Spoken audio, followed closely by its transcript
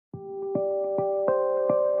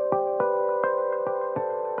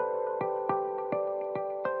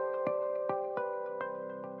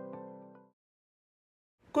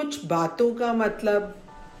कुछ बातों का मतलब,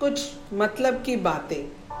 कुछ मतलब की बातें।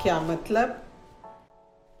 क्या मतलब?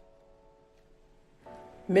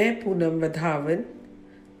 मैं पूनम वधावन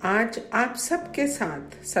आज आप सबके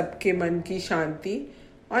साथ सबके मन की शांति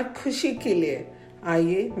और खुशी के लिए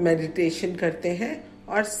आइए मेडिटेशन करते हैं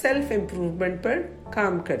और सेल्फ इम्प्रूवमेंट पर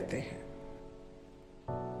काम करते हैं।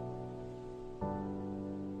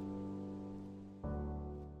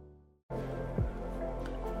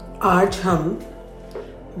 आज हम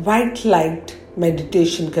वाइट लाइट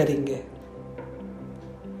मेडिटेशन करेंगे।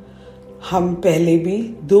 हम पहले भी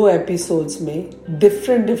 2 एपिसोड्स में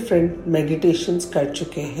डिफरेंट मेडिटेशंस कर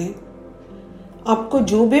चुके हैं। आपको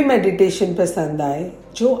जो भी मेडिटेशन पसंद आए,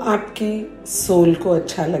 जो आपकी सोल को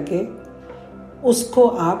अच्छा लगे, उसको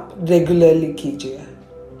आप रेगुलरली कीजिए।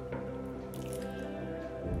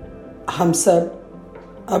 हम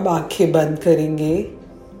सब अब आंखें बंद करेंगे,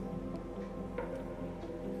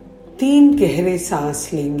 3 गहरे सांस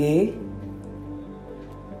लेंगे।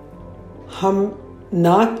 हम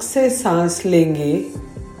नाक से सांस लेंगे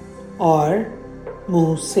और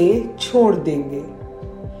मुंह से छोड़ देंगे।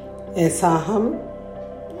 ऐसा हम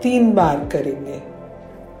 3 बार करेंगे।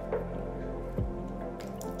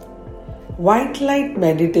 वाइट लाइट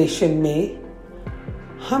मेडिटेशन में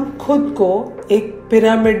हम खुद को एक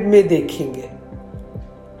पिरामिड में देखेंगे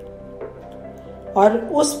और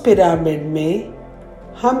उस पिरामिड में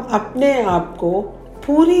हम अपने आप को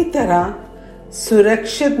पूरी तरह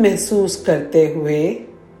सुरक्षित महसूस करते हुए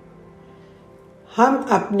हम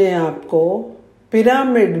अपने आप को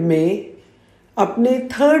पिरामिड में अपने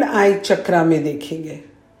 3rd आई चक्रा में देखेंगे,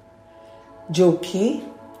 जो कि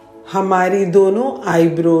हमारी दोनों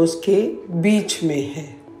आईब्रोज के बीच में है।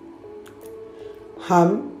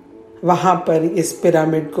 हम वहां पर इस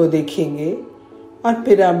पिरामिड को देखेंगे और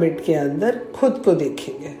पिरामिड के अंदर खुद को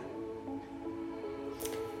देखेंगे।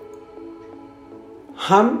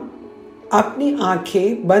 हम अपनी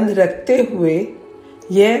आंखें बंद रखते हुए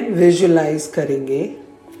यह विजुलाइज करेंगे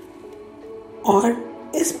और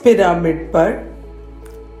इस पिरामिड पर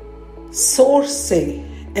सोर्स से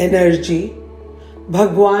एनर्जी,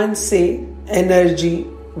 भगवान से एनर्जी,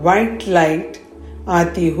 वाइट लाइट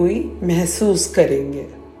आती हुई महसूस करेंगे।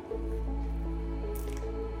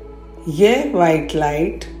 यह वाइट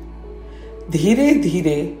लाइट धीरे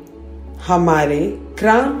धीरे हमारे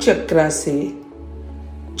क्राउन चक्रा से,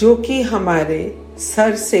 जो कि हमारे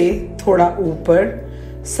सर से थोड़ा ऊपर,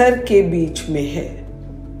 सर के बीच में है,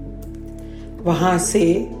 वहां से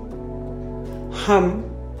हम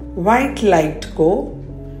वाइट लाइट को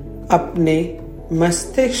अपने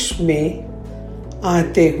मस्तिष्क में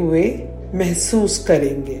आते हुए महसूस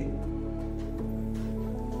करेंगे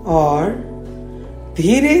और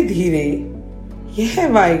धीरे धीरे यह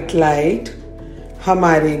वाइट लाइट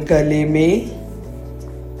हमारे गले में,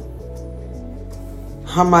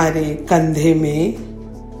 हमारे कंधे में,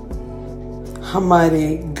 हमारे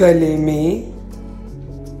गले में,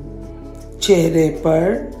 चेहरे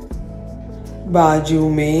पर, बाजू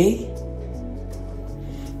में,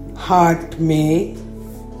 हार्ट में,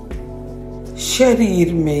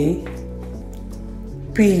 शरीर में,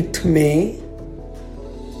 पीठ में,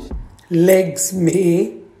 लेग्स में,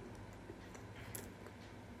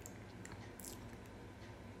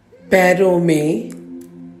 पैरों में,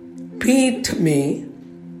 पीठ में,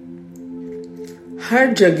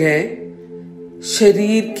 हर जगह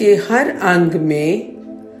शरीर के हर अंग में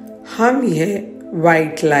हम यह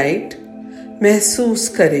वाइट लाइट महसूस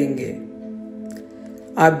करेंगे।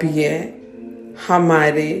 अब यह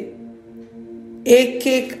हमारे एक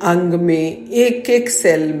एक अंग में, एक एक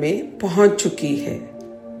सेल में पहुंच चुकी है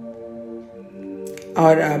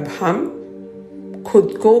और अब हम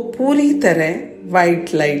खुद को पूरी तरह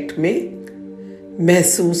वाइट लाइट में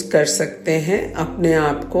महसूस कर सकते हैं। अपने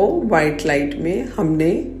आप को वाइट लाइट में हमने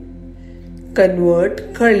कन्वर्ट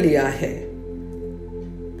कर लिया है।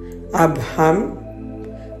 अब हम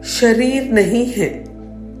शरीर नहीं हैं,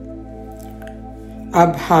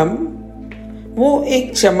 अब हम वो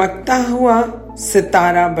एक चमकता हुआ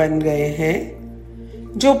सितारा बन गए हैं,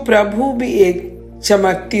 जो प्रभु भी एक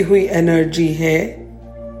चमकती हुई एनर्जी है,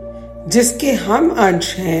 जिसके हम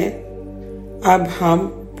अंश हैं। अब हम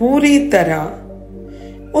पूरी तरह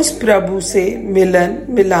उस प्रभु से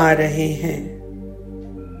मिला रहे हैं।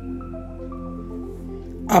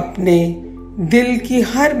 अपने दिल की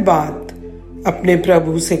हर बात अपने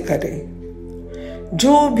प्रभु से करें।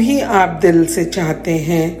 जो भी आप दिल से चाहते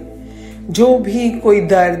हैं, जो भी कोई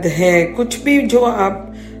दर्द है, कुछ भी जो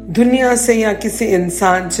आप दुनिया से या किसी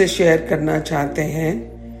इंसान से शेयर करना चाहते हैं,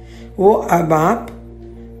 वो अब आप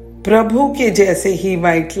प्रभु के जैसे ही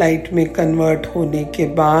वाइट लाइट में कन्वर्ट होने के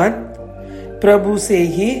बाद प्रभु से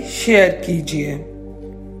ही शेयर कीजिए।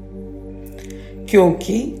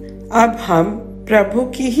 क्योंकि अब हम प्रभु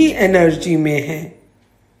की ही एनर्जी में हैं,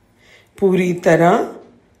 पूरी तरह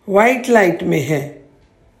वाइट लाइट में हैं।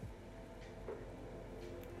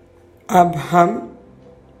 अब हम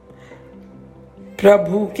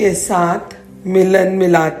प्रभु के साथ मिलन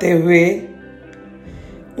मिलाते हुए,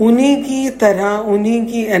 उन्हीं की तरह, उन्हीं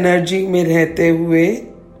की एनर्जी में रहते हुए,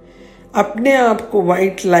 अपने आप को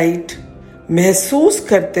वाइट लाइट महसूस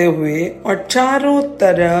करते हुए और चारों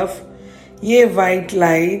तरफ ये वाइट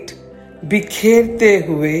लाइट बिखेरते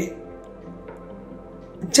हुए,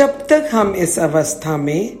 जब तक हम इस अवस्था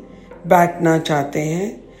में बैठना चाहते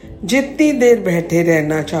हैं, जितनी देर बैठे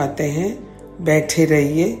रहना चाहते हैं बैठे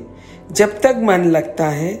रहिए। जब तक मन लगता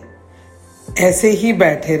है ऐसे ही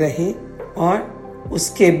बैठे रहें और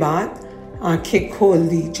उसके बाद आंखें खोल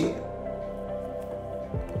दीजिए।